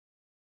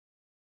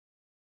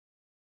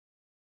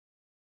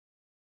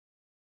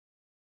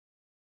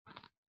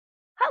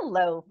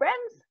Hello,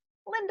 friends.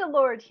 Linda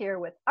Lord here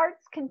with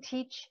Arts Can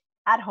Teach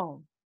at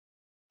Home.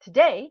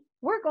 Today,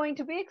 we're going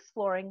to be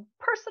exploring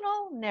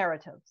personal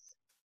narratives.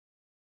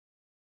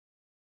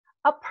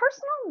 A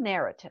personal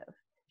narrative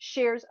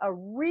shares a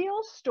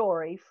real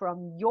story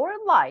from your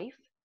life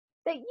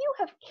that you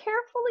have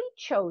carefully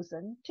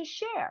chosen to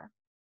share.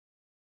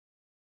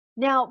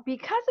 Now,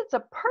 because it's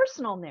a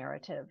personal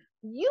narrative,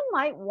 you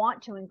might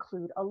want to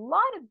include a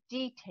lot of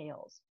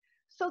details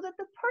so that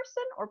the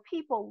person or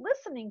people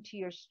listening to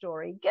your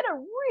story get a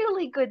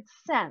really good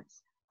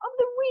sense of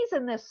the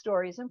reason this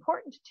story is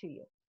important to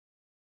you.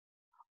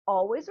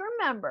 Always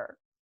remember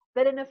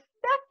that an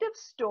effective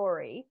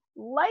story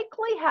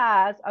likely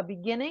has a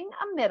beginning,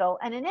 a middle,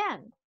 and an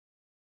end.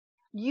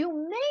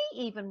 You may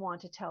even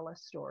want to tell a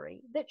story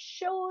that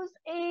shows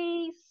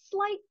a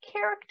slight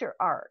character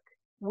arc,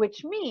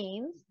 which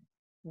means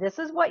this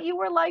is what you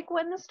were like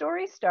when the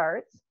story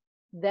starts,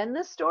 then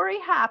the story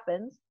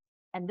happens,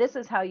 and this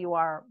is how you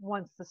are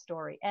once the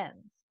story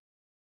ends.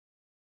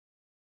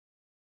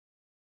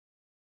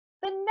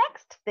 The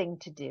next thing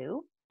to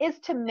do is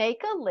to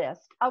make a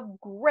list of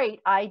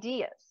great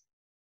ideas.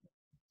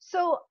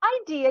 So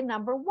idea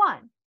number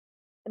one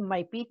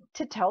might be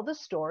to tell the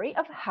story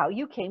of how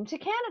you came to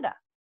Canada.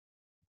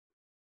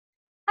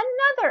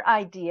 Another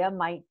idea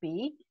might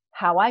be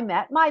how I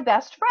met my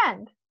best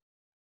friend.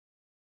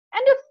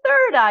 And a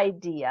third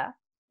idea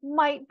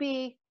might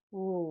be,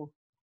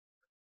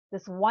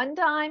 this one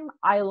time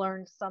I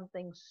learned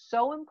something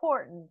so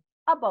important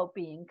about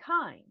being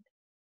kind.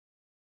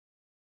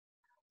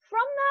 From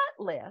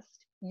that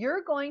list,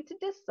 you're going to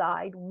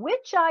decide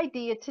which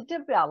idea to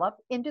develop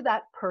into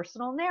that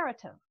personal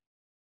narrative.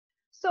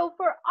 So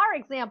for our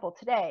example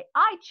today,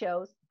 I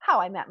chose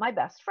how I met my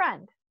best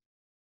friend.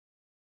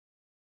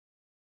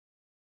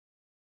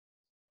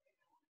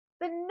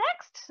 The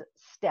next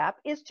step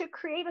is to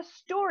create a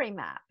story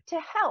map to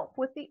help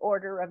with the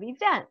order of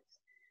events.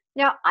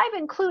 Now, I've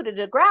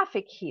included a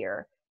graphic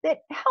here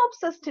that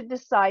helps us to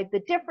decide the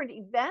different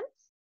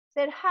events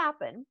that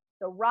happen,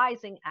 the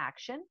rising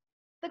action,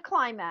 the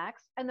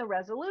climax, and the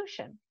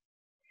resolution.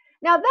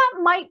 Now, that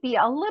might be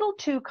a little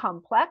too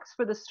complex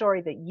for the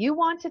story that you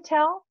want to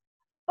tell,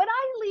 but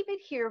I leave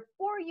it here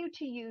for you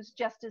to use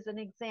just as an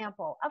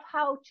example of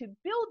how to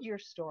build your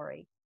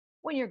story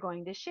when you're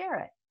going to share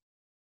it.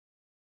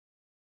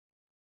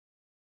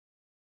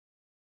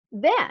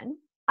 Then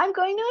I'm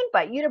going to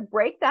invite you to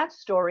break that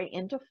story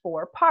into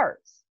 4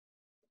 parts.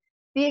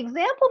 The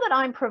example that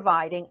I'm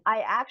providing,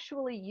 I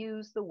actually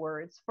use the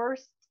words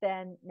first,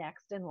 then,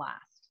 next, and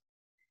last.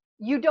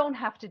 You don't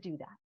have to do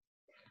that.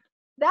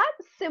 That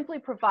simply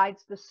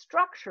provides the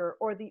structure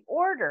or the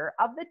order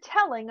of the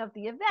telling of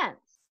the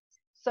events.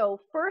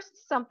 So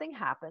first something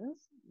happens,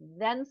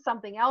 then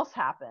something else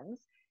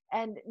happens,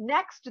 and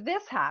next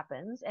this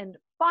happens, and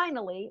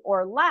finally,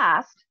 or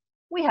last,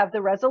 we have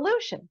the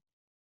resolution.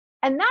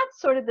 And that's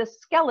sort of the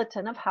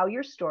skeleton of how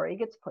your story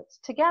gets put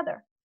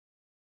together.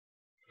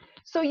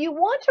 So you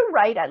want to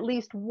write at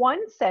least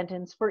one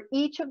sentence for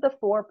each of the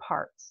 4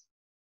 parts.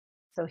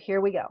 So here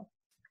we go.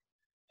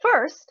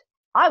 First,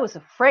 I was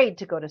afraid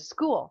to go to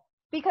school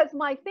because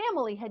my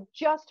family had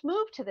just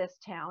moved to this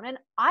town and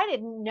I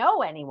didn't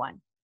know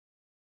anyone.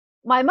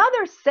 My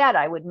mother said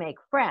I would make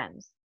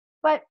friends,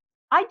 but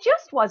I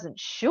just wasn't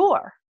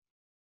sure.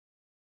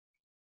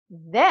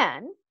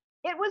 Then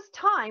it was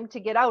time to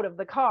get out of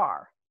the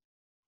car.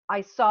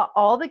 I saw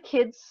all the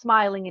kids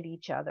smiling at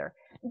each other.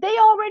 They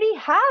already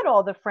had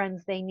all the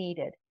friends they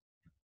needed.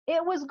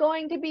 It was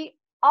going to be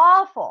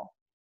awful,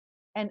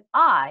 and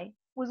I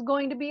was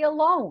going to be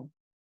alone.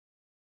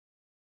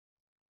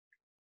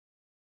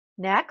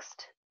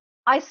 Next,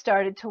 I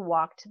started to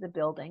walk to the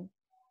building.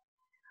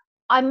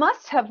 I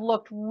must have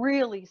looked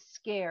really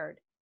scared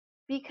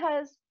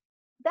because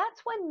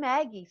that's when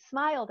Maggie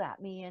smiled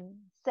at me and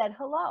said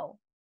hello.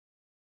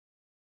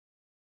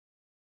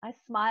 I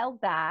smiled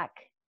back.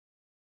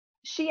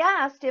 She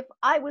asked if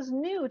I was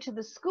new to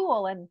the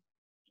school, and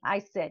I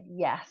said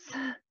yes.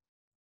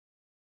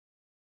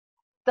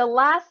 The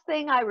last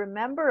thing I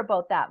remember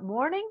about that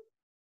morning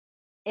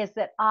is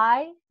that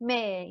I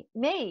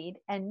made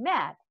and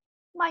met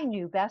my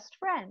new best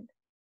friend.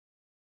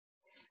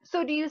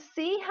 So do you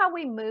see how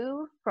we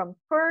move from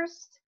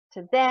first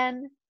to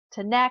then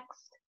to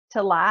next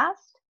to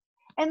last?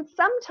 And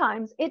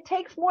sometimes it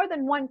takes more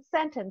than one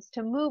sentence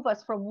to move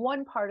us from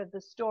one part of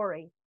the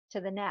story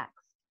to the next.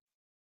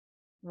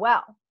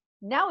 Well,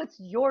 now it's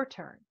your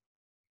turn.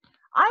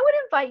 I would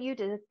invite you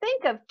to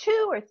think of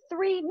 2 or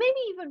 3, maybe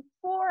even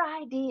 4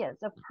 ideas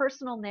of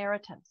personal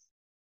narratives.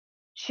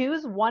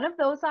 Choose one of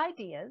those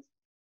ideas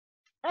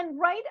and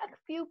write a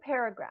few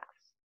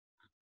paragraphs.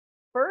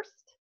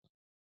 First,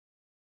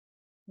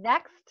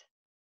 next,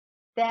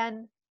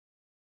 then,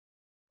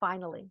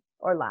 finally,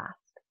 or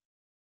last.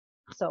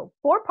 So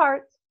 4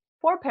 parts,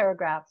 4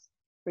 paragraphs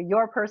for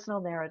your personal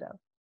narrative.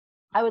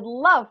 I would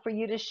love for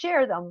you to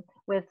share them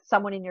with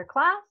someone in your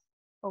class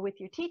or with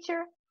your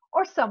teacher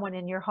or someone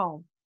in your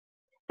home.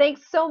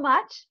 Thanks so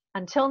much.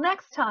 Until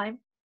next time,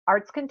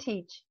 Arts Can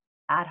Teach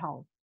at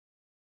Home.